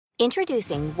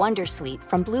Introducing Wondersuite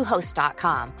from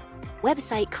Bluehost.com.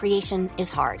 Website creation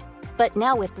is hard, but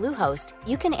now with Bluehost,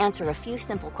 you can answer a few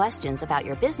simple questions about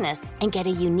your business and get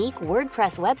a unique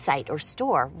WordPress website or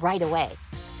store right away.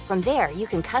 From there, you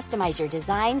can customize your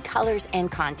design, colors,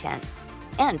 and content.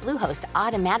 And Bluehost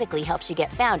automatically helps you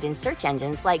get found in search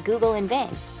engines like Google and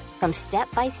Bing. From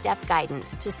step-by-step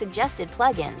guidance to suggested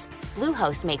plugins,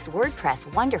 Bluehost makes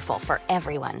WordPress wonderful for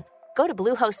everyone. Go to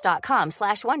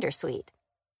bluehost.com/wondersuite.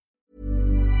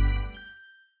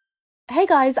 Hey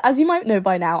guys, as you might know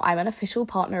by now, I'm an official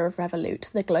partner of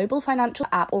Revolut, the global financial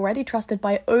app already trusted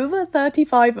by over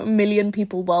 35 million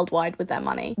people worldwide with their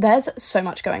money. There's so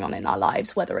much going on in our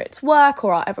lives, whether it's work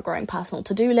or our ever-growing personal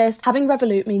to-do list. Having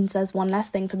Revolut means there's one less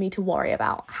thing for me to worry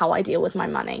about, how I deal with my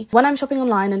money. When I'm shopping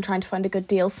online and trying to find a good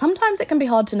deal, sometimes it can be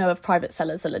hard to know if private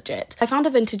sellers are legit. I found a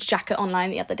vintage jacket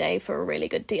online the other day for a really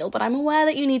good deal, but I'm aware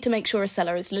that you need to make sure a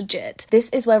seller is legit. This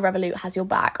is where Revolut has your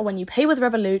back. When you pay with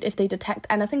Revolut, if they detect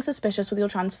anything suspicious with your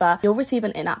transfer, you'll receive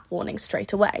an in-app warning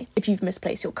straight away. If you've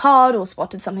misplaced your card or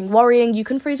spotted something worrying, you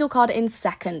can freeze your card in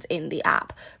seconds in the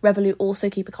app. Revolut also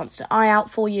keep a constant eye out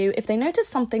for you. If they notice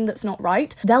something that's not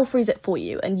right, they'll freeze it for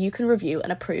you and you can review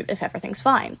and approve if everything's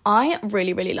fine. I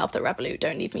really love that Revolut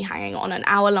don't leave me hanging on an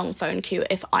hour-long phone queue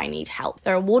if I need help.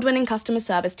 Their award-winning customer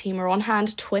service team are on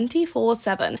hand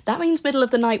 24/7. That means middle of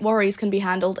the night worries can be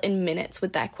handled in minutes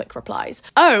with their quick replies.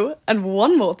 Oh, and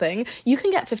one more thing, you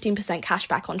can get 15% cash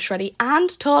back on Shreddy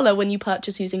and Tala when you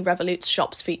purchase using Revolut's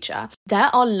Shops feature. There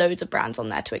are loads of brands on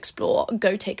there to explore.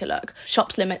 Go take a look.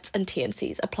 Shops limits and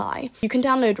T&Cs apply. You can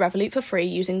download Revolut for free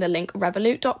using the link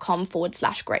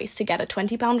revolut.com/grace to get a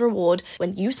 £20 reward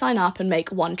when you sign up and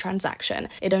make one transaction.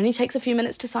 It only takes a few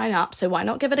minutes to sign up, so why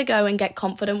not give it a go and get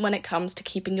confident when it comes to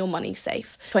keeping your money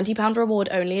safe. £20 reward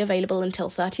only available until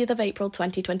 30th of April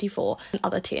 2024 and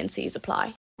other T&Cs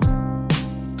apply.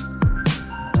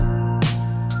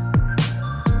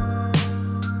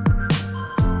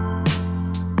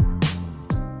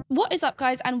 What is up,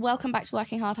 guys, and welcome back to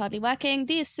Working Hard, Hardly Working,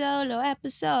 these solo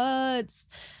episodes.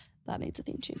 That needs a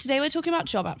theme tune. Today we're talking about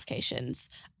job applications,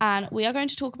 and we are going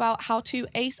to talk about how to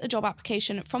ace a job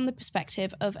application from the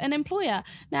perspective of an employer.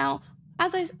 Now,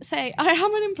 as I say, I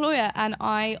am an employer and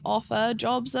I offer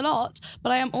jobs a lot,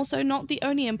 but I am also not the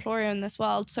only employer in this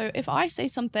world. So if I say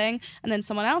something and then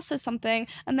someone else says something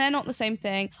and they're not the same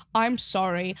thing, I'm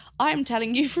sorry. I'm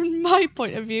telling you from my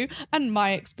point of view and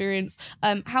my experience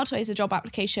how to ace a job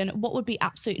application, what would be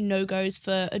absolute no-goes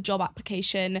for a job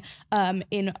application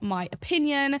in my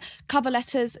opinion, cover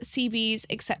letters, CVs,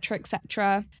 etc.,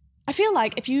 etc. I feel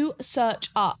like if you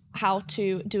search up how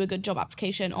to do a good job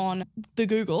application on the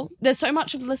Google, there's so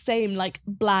much of the same like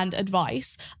bland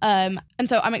advice. And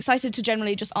so I'm excited to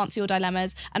generally just answer your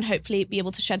dilemmas and hopefully be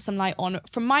able to shed some light on,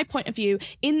 from my point of view,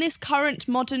 in this current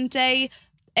modern day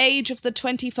age of the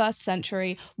 21st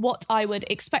century, what I would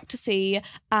expect to see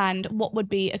and what would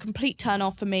be a complete turn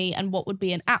off for me and what would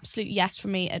be an absolute yes for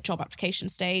me at job application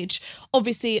stage.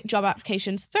 Obviously, job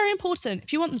applications, very important.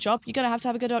 If you want the job, you're going to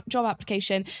have a good job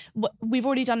application. We've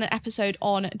already done an episode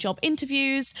on job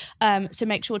interviews, so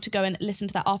make sure to go and listen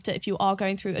to that after if you are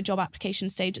going through a job application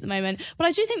stage at the moment. But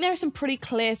I do think there are some pretty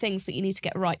clear things that you need to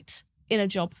get right in a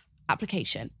job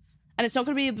application. And it's not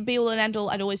going to be the be-all and end-all.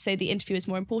 I'd always say the interview is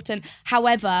more important.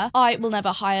 However, I will never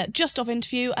hire just off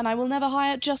interview and I will never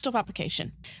hire just off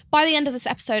application. By the end of this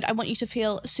episode, I want you to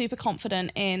feel super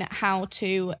confident in how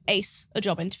to ace a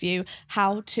job interview,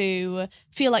 how to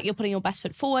feel like you're putting your best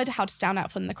foot forward, how to stand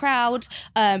out from the crowd.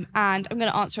 And I'm going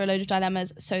to answer a load of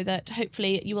dilemmas so that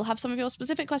hopefully you will have some of your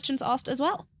specific questions asked as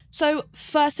well. So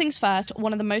first things first,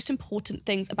 one of the most important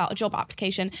things about a job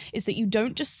application is that you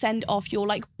don't just send off your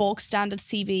like bog standard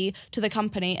CV to the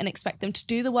company and expect them to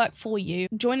do the work for you,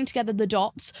 joining together the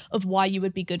dots of why you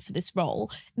would be good for this role.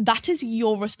 That is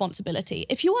your responsibility.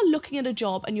 If you are looking at a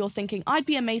job and you're thinking, I'd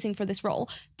be amazing for this role,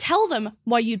 tell them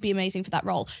why you'd be amazing for that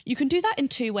role. You can do that in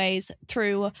two ways.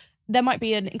 There might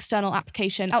be an external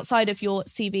application outside of your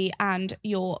CV and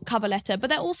your cover letter, but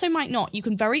there also might not. You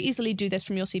can very easily do this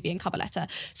from your CV and cover letter.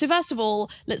 So first of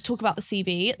all, let's talk about the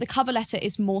CV. The cover letter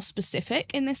is more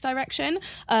specific in this direction,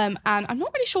 and I'm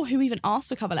not really sure who even asks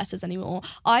for cover letters anymore.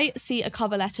 I see a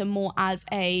cover letter more as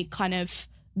a kind of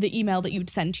the email that you would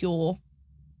send your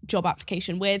job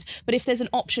application with, but if there's an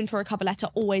option for a cover letter,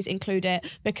 always include it,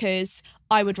 because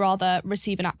I would rather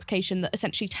receive an application that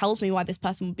essentially tells me why this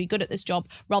person would be good at this job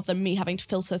rather than me having to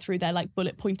filter through their like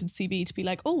bullet pointed CV to be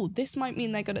like, oh, this might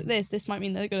mean they're good at this might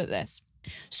mean they're good at this.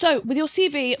 So with your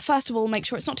CV, first of all, make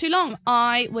sure it's not too long.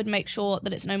 I would make sure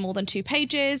that it's no more than 2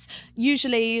 pages.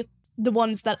 Usually the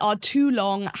ones that are too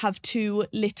long have too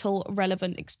little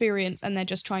relevant experience and they're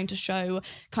just trying to show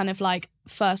kind of like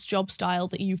first job style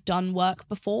that you've done work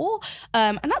before.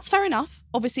 And that's fair enough.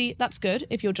 Obviously, that's good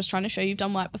if you're just trying to show you've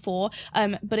done work before.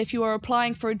 But if you are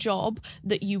applying for a job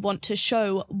that you want to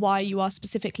show why you are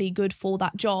specifically good for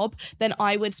that job, then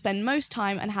I would spend most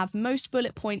time and have most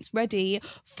bullet points ready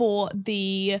for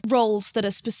the roles that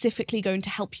are specifically going to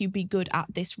help you be good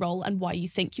at this role and why you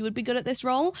think you would be good at this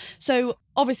role. So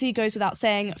obviously, it goes without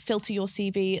saying, filter your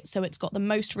CV so it's got the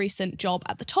most recent job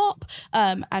at the top,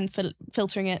 and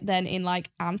filtering it then in like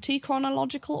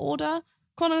anti-chronological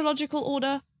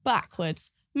order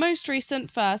backwards. Most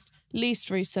recent first, least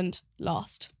recent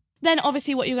last. Then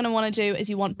obviously what you're going to want to do is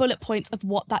you want bullet points of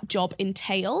what that job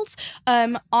entails.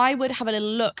 I would have a little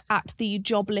look at the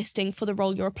job listing for the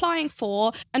role you're applying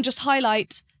for and just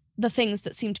highlight the things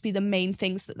that seem to be the main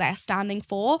things that they're standing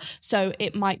for. So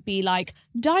it might be like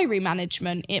diary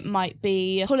management, it might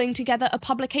be pulling together a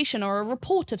publication or a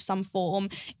report of some form,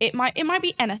 it might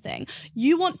be anything.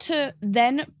 You want to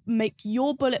then make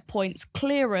your bullet points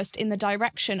clearest in the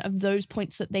direction of those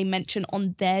points that they mention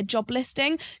on their job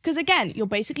listing, because again, you're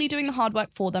basically doing the hard work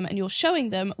for them and you're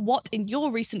showing them what in your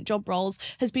recent job roles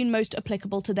has been most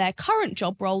applicable to their current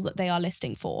job role that they are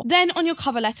listing for. Then on your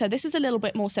cover letter, this is a little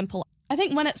bit more simple. I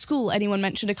think when at school anyone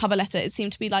mentioned a cover letter, it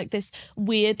seemed to be like this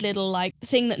weird little like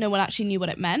thing that no one actually knew what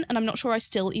it meant. And I'm not sure I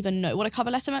still even know what a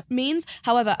cover letter means.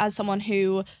 However, as someone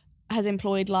who has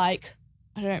employed like,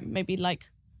 I don't know, maybe like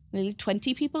nearly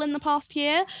 20 people in the past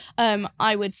year,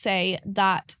 I would say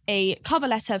that a cover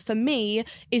letter for me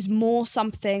is more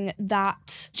something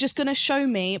that just going to show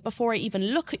me before I even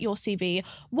look at your CV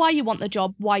why you want the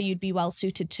job, why you'd be well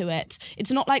suited to it.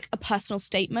 It's not like a personal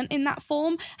statement in that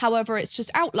form. However, it's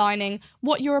just outlining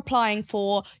what you're applying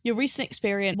for, your recent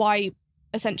experience, why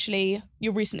essentially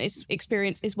your recent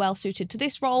experience is well suited to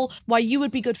this role, why you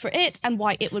would be good for it and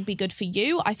why it would be good for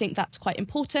you. I think that's quite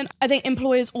important. I think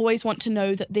employers always want to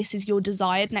know that this is your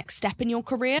desired next step in your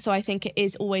career. So I think it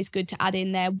is always good to add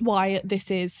in there why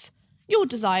this is your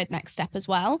desired next step as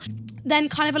well. Then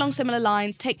kind of along similar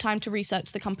lines, take time to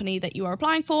research the company that you are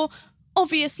applying for,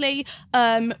 obviously,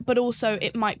 but also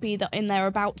it might be that in their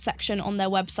about section on their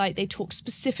website they talk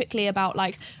specifically about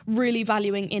like really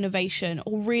valuing innovation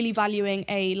or really valuing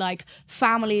a like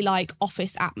family like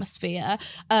office atmosphere,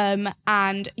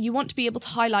 and you want to be able to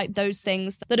highlight those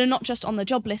things that are not just on the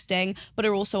job listing but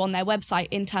are also on their website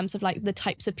in terms of like the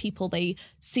types of people they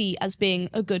see as being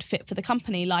a good fit for the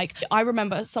company. Like I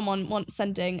remember someone once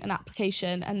sending an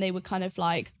application and they were kind of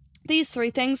like, these 3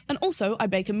 things, and also I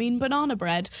bake a mean banana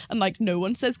bread, and like no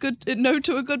one says no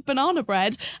to a good banana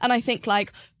bread. And I think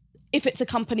like if it's a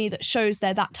company that shows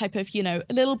they're that type of, you know,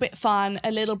 a little bit fun, a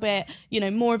little bit, you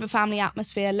know, more of a family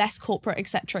atmosphere, less corporate,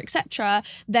 etc.,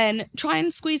 then try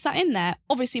and squeeze that in there.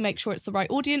 Obviously make sure it's the right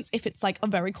audience. If it's like a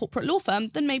very corporate law firm,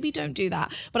 then maybe don't do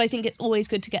that. But I think it's always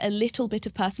good to get a little bit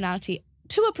of personality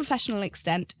to a professional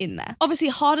extent in there. Obviously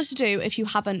harder to do if you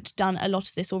haven't done a lot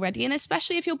of this already, and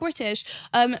especially if you're British,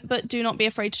 but do not be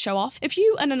afraid to show off. If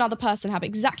you and another person have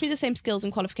exactly the same skills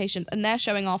and qualifications and they're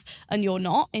showing off and you're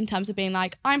not, in terms of being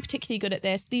like, I'm particularly good at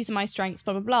this, these are my strengths,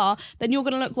 blah, blah, blah, then you're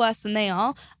going to look worse than they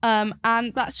are.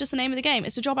 And that's just the name of the game.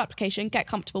 It's a job application. Get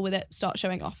comfortable with it. Start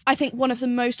showing off. I think one of the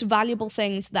most valuable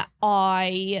things that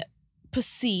I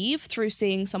perceive through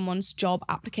seeing someone's job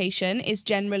application is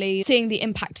generally seeing the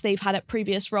impact they've had at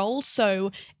previous roles.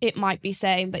 So it might be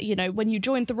saying that, you know, when you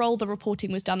joined the role, the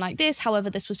reporting was done like this. However,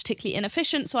 this was particularly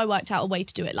inefficient, so I worked out a way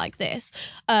to do it like this.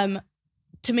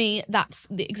 To me, that's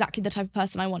exactly the type of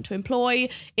person I want to employ.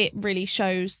 It really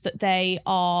shows that they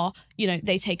are, you know,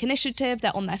 they take initiative,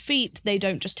 they're on their feet, they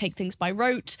don't just take things by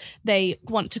rote, they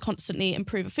want to constantly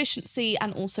improve efficiency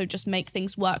and also just make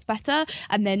things work better.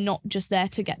 And they're not just there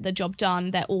to get the job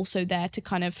done, they're also there to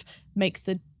kind of make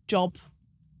the job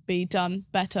be done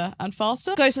better and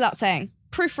faster. Goes without saying,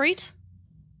 proofread,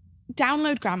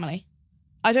 download Grammarly.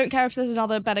 I don't care if there's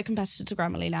another better competitor to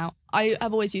Grammarly now. I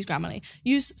have always used Grammarly.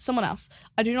 Use someone else.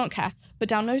 I do not care. But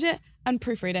download it and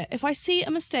proofread it. If I see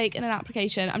a mistake in an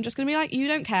application, I'm just going to be like, you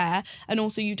don't care. And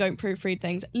also you don't proofread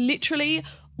things. Literally,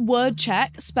 word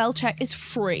check, spell check is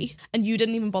free. And you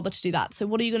didn't even bother to do that. So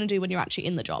what are you going to do when you're actually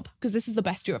in the job? Because this is the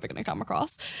best you're ever going to come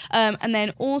across. And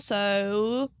then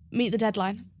also meet the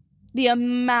deadline. The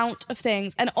amount of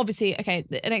things. And obviously, okay,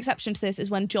 an exception to this is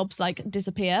when jobs like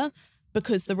disappear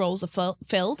because the roles are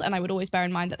filled, and I would always bear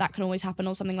in mind that that can always happen,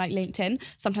 or something like LinkedIn.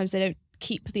 Sometimes they don't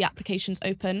keep the applications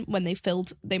open when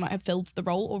they might have filled the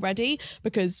role already,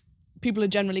 because people are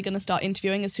generally going to start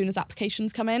interviewing as soon as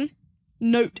applications come in.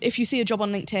 Note, if you see a job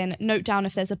on LinkedIn, note down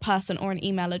if there's a person or an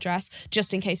email address,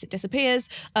 just in case it disappears.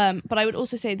 But I would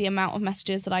also say the amount of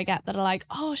messages that I get that are like,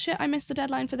 oh shit, I missed the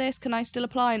deadline for this, can I still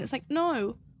apply? And it's like,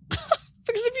 no.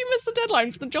 Because if you miss the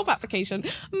deadline for the job application,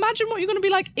 imagine what you're going to be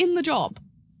like in the job.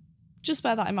 Just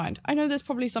bear that in mind. I know there's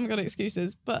probably some good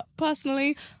excuses, but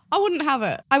personally, I wouldn't have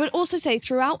it. I would also say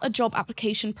throughout a job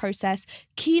application process,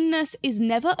 keenness is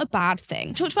never a bad thing.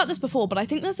 I talked about this before, but I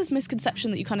think there's this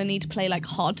misconception that you kind of need to play like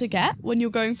hard to get when you're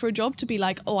going for a job to be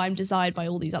like, oh, I'm desired by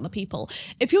all these other people.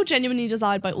 If you're genuinely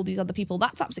desired by all these other people,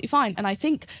 that's absolutely fine. And I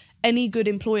think any good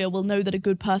employer will know that a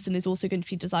good person is also going to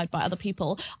be desired by other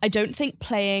people. I don't think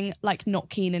playing like not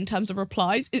keen in terms of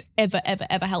replies is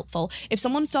ever helpful. If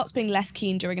someone starts being less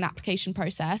keen during an application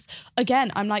process,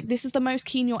 again, I'm like, this is the most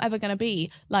keen you're ever going to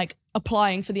be, like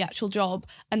applying for the actual job.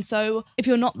 And so if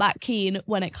you're not that keen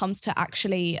when it comes to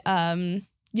actually,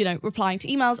 replying to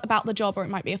emails about the job, or it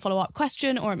might be a follow-up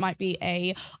question, or it might be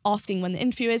a asking when the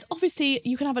interview is, obviously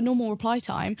you can have a normal reply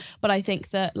time. But I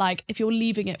think that like if you're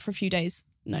leaving it for a few days,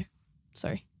 no,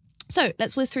 sorry. So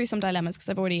let's whiz through some dilemmas because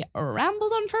I've already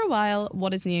rambled on for a while.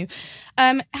 What is new?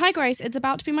 Hi Grace, it's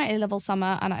about to be my A-level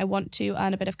summer and I want to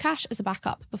earn a bit of cash as a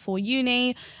backup before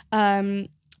uni.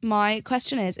 My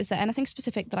question is there anything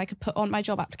specific that I could put on my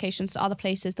job applications to other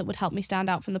places that would help me stand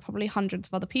out from the probably hundreds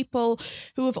of other people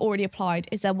who have already applied?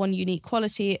 Is there one unique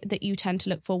quality that you tend to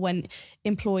look for when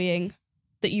employing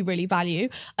that you really value?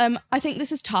 I think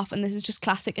this is tough, and this is just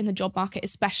classic in the job market,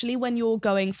 especially when you're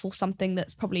going for something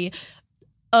that's probably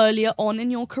earlier on in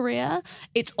your career.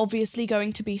 It's obviously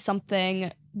going to be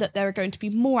something that there are going to be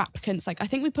more applicants. Like I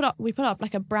think we put up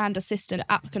like a brand assistant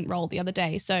applicant role the other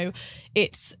day. So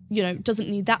it's, doesn't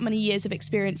need that many years of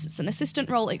experience. It's an assistant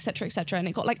role, etc., etc. And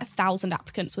it got like 1,000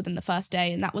 applicants within the first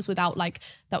day. And that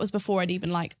was before I'd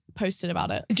even like posted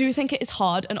about it. I do think it is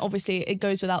hard. And obviously it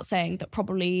goes without saying that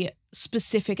probably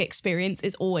specific experience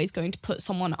is always going to put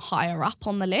someone higher up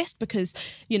on the list, because,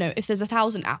 if there's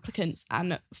 1,000 applicants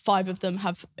and 5 of them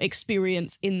have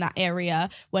experience in that area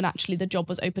when actually the job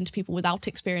was open to people without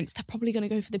experience, they're probably going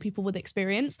to go for the people with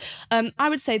experience. I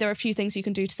would say there are a few things you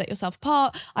can do to set yourself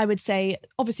apart. I would say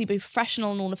obviously be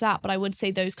professional and all of that, but I would say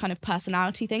those kind of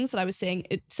personality things that I was saying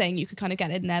you could kind of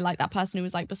get in there, like that person who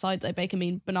was like, besides they bake and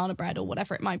mean banana bread or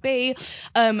whatever it might be,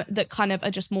 that kind of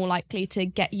are just more likely to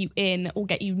get you in or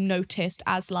get you noticed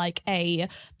as like a,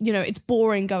 it's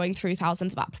boring going through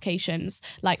thousands of applications,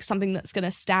 like something that's going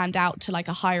to stand out to like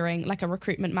a hiring, like a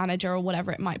recruitment manager or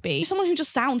whatever it might be, someone who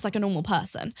just sounds like a normal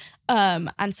person.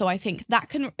 And so I think that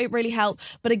can really help.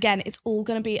 But again, it's all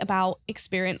going to be about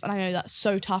experience. And I know that's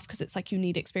so tough because it's like you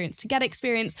need experience to get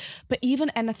experience. But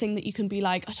even anything that you can be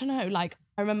like, I don't know, like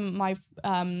I remember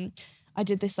I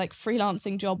did this like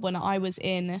freelancing job when I was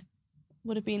in,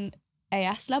 would have been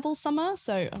AS level summer.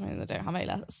 So, I mean, they don't have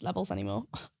AS levels anymore.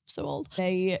 So old.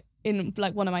 In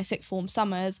like one of my sixth form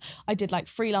summers, I did like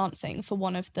freelancing for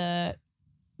one of the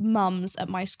mums at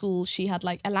my school. She had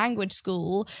like a language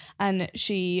school and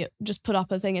she just put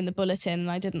up a thing in the bulletin, and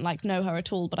I didn't like know her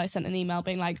at all, but I sent an email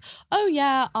being like, oh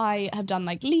yeah, I have done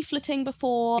like leafleting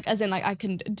before, as in like I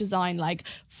can design like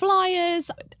flyers,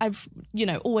 I've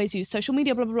always used social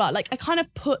media, blah blah blah. Like I kind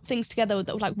of put things together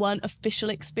that like weren't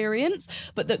official experience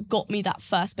but that got me that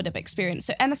first bit of experience.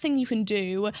 So anything you can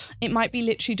do, it might be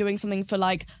literally doing something for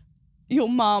like your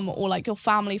mum or like your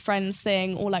family friends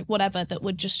thing or like whatever that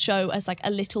would just show as like a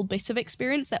little bit of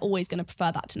experience. They're always going to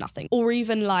prefer that to nothing. Or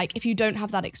even like if you don't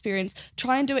have that experience,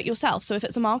 try and do it yourself. So if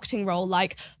it's a marketing role,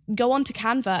 like go onto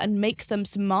Canva and make them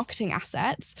some marketing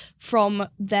assets from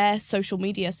their social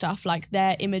media stuff, like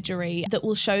their imagery that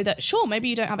will show that sure, maybe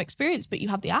you don't have experience but you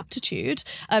have the aptitude.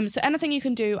 So anything you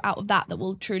can do out of that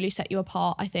will truly set you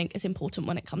apart, I think, is important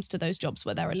when it comes to those jobs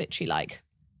where there are literally like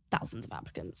thousands of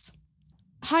applicants.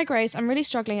 Hi Grace, I'm really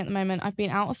struggling at the moment. I've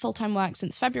been out of full-time work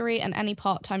since February and any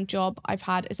part-time job I've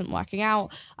had isn't working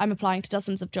out. I'm applying to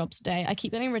dozens of jobs a day. I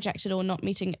keep getting rejected or not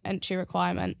meeting entry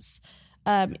requirements,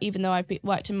 even though I've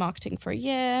worked in marketing for a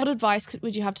year. What advice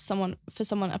would you have to someone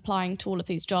applying to all of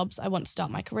these jobs? I want to start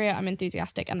my career. I'm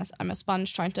enthusiastic and I'm a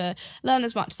sponge trying to learn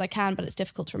as much as I can, but it's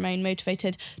difficult to remain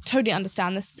motivated. Totally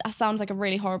understand. This sounds like a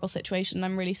really horrible situation, and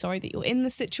I'm really sorry that you're in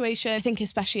this situation. I think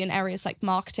especially in areas like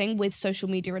marketing with social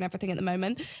media and everything at the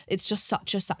moment, it's just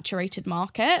such a saturated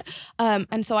market.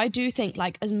 And so I do think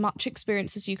like as much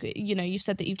experience as you could, you've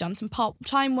said that you've done some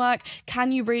part-time work.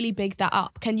 Can you really big that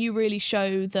up? Can you really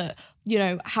show that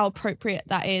how appropriate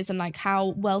that is and like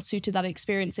how well suited that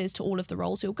experience is to all of the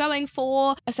roles you're going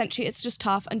for? Essentially, it's just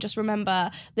tough. And just remember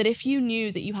that if you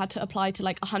knew that you had to apply to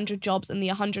like 100 jobs and the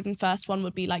 101st one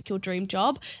would be like your dream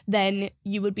job, then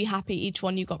you would be happy each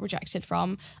one you got rejected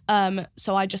from.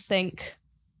 So I just think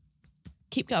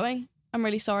keep going. I'm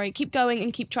really sorry. Keep going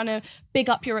and keep trying to big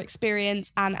up your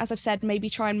experience. And as I've said, maybe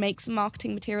try and make some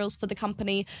marketing materials for the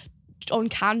company. on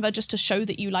Canva just to show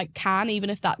that you like can, even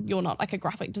if that you're not like a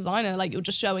graphic designer, like you're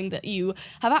just showing that you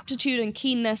have aptitude and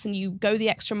keenness and you go the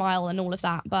extra mile and all of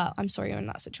that. But I'm sorry you're in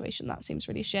that situation. That seems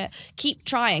really shit. Keep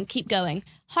trying, keep going.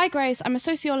 Hi Grace, I'm a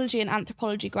sociology and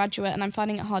anthropology graduate and I'm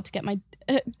finding it hard to get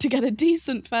a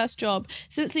decent first job.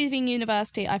 Since leaving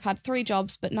university, I've had 3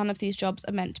 jobs, but none of these jobs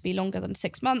are meant to be longer than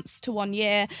 6 months to 1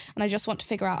 year, and I just want to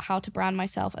figure out how to brand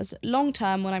myself as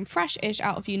long-term when I'm fresh-ish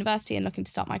out of university and looking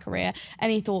to start my career.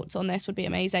 Any thoughts on this would be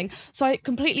amazing. So I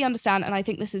completely understand, and I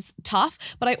think this is tough,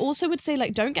 but I also would say,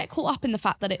 like, don't get caught up in the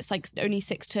fact that it's like only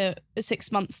 6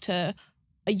 months to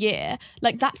a year.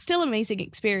 Like, that's still amazing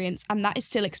experience, and that is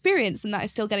still experience, and that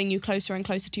is still getting you closer and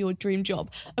closer to your dream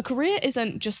job. A career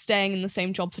isn't just staying in the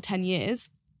same job for 10 years.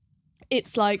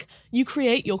 It's like you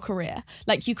create your career,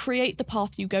 like you create the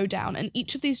path you go down, and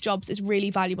each of these jobs is really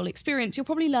valuable experience. You're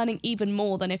probably learning even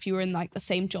more than if you were in like the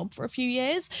same job for a few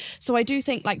years. So I do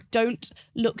think, like, don't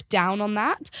look down on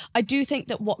that. I do think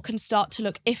that what can start to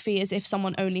look iffy is if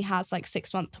someone only has like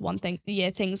 6 month to 1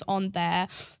 year things on their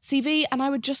CV, and I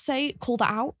would just say call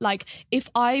that out. Like, if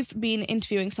I've been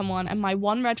interviewing someone and my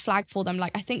one red flag for them,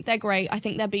 like, I think they're great, I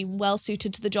think they'll be well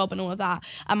suited to the job and all of that,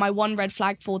 and my one red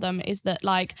flag for them is that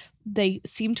like they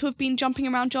seem to have been jumping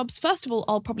around jobs. First of all,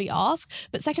 I'll probably ask,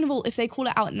 but second of all, if they call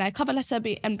it out in their cover letter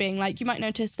and being like, you might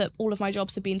notice that all of my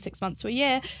jobs have been 6 months to a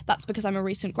year, that's because I'm a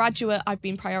recent graduate, I've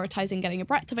been prioritizing getting a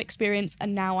breadth of experience,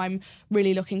 and now I'm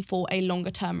really looking for a longer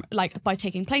term, like by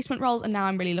taking placement roles, and now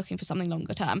I'm really looking for something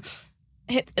longer term.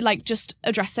 Just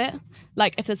address it.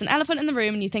 Like, if there's an elephant in the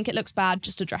room and you think it looks bad,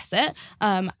 just address it.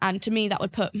 And to me, that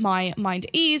would put my mind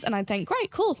at ease, and I'd think,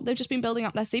 great, cool, they've just been building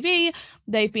up their CV,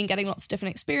 they've been getting lots of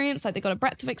different experience, like they got a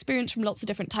breadth of experience from lots of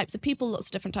different types of people, lots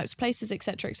of different types of places,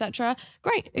 etc., etc.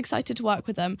 Great, excited to work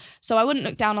with them. So I wouldn't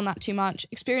look down on that too much.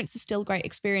 Experience is still great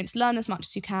experience. Learn as much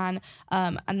as you can,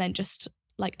 and then just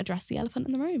like address the elephant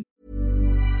in the room.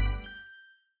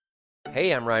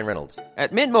 Hey, I'm Ryan Reynolds.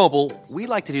 At Mint Mobile, we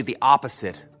like to do the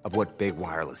opposite of what Big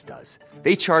Wireless does.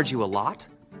 They charge you a lot,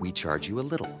 we charge you a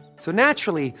little. So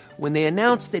naturally, when they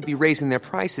announced they'd be raising their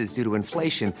prices due to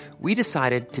inflation, we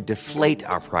decided to deflate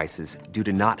our prices due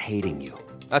to not hating you.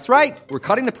 That's right. We're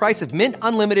cutting the price of Mint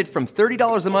Unlimited from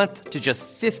 $30 a month to just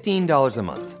 $15 a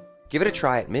month. Give it a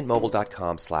try at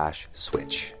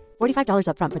mintmobile.com/switch. $45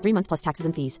 up front for 3 months plus taxes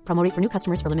and fees. Promo rate for new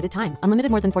customers for limited time. Unlimited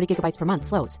more than 40 gigabytes per month.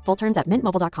 Slows full terms at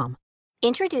mintmobile.com.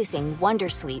 Introducing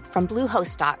Wondersuite from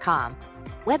Bluehost.com.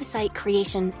 Website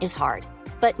creation is hard,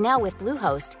 but now with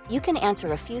Bluehost, you can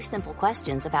answer a few simple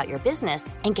questions about your business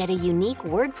and get a unique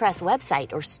WordPress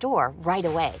website or store right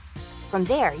away. From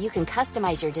there, you can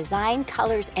customize your design,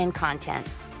 colors, and content.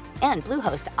 And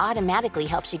Bluehost automatically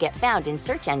helps you get found in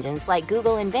search engines like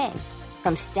Google and Bing.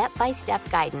 From step-by-step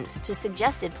guidance to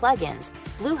suggested plugins,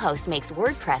 Bluehost makes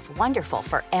WordPress wonderful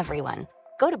for everyone.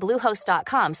 Go to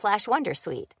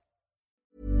bluehost.com/wondersuite.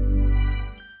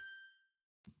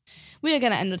 We are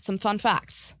going to end with some fun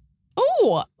facts.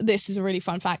 Oh, this is a really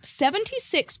fun fact.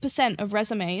 76% of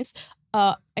resumes,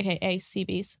 aka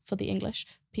CVs for the English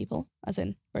people, as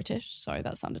in British. Sorry,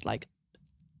 that sounded like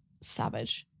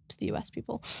savage to the US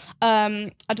people.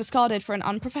 Are discarded for an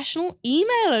unprofessional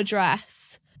email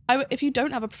address. If you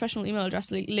don't have a professional email address,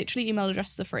 literally email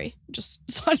addresses are free. Just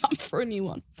sign up for a new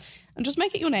one. And just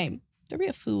make it your name. Don't be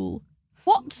a fool.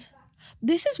 What?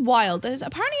 This is wild. There's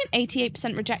apparently an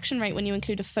 88% rejection rate when you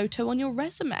include a photo on your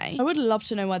resume. I would love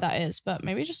to know why that is, but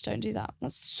maybe just don't do that.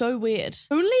 That's so weird.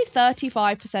 Only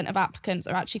 35% of applicants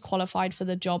are actually qualified for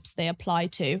the jobs they apply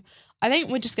to. I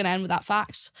think we're just going to end with that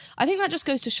fact. I think that just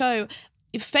goes to show,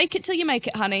 you fake it till you make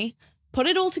it, honey. Put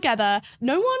it all together.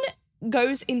 No one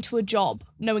goes into a job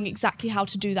knowing exactly how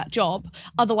to do that job.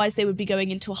 Otherwise, they would be going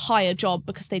into a higher job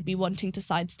because they'd be wanting to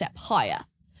sidestep higher.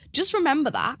 Just remember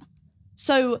that.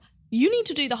 So you need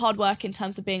to do the hard work in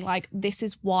terms of being like, this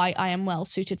is why I am well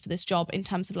suited for this job, in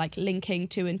terms of like linking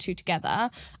 2 and 2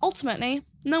 together. Ultimately,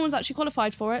 no one's actually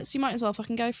qualified for it, so you might as well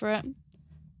fucking go for it.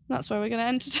 That's where we're going to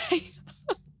end today.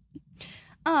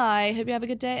 I hope you have a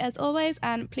good day as always,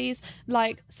 and please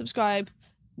like, subscribe,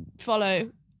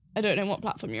 follow. I don't know what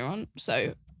platform you're on,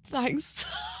 so thanks.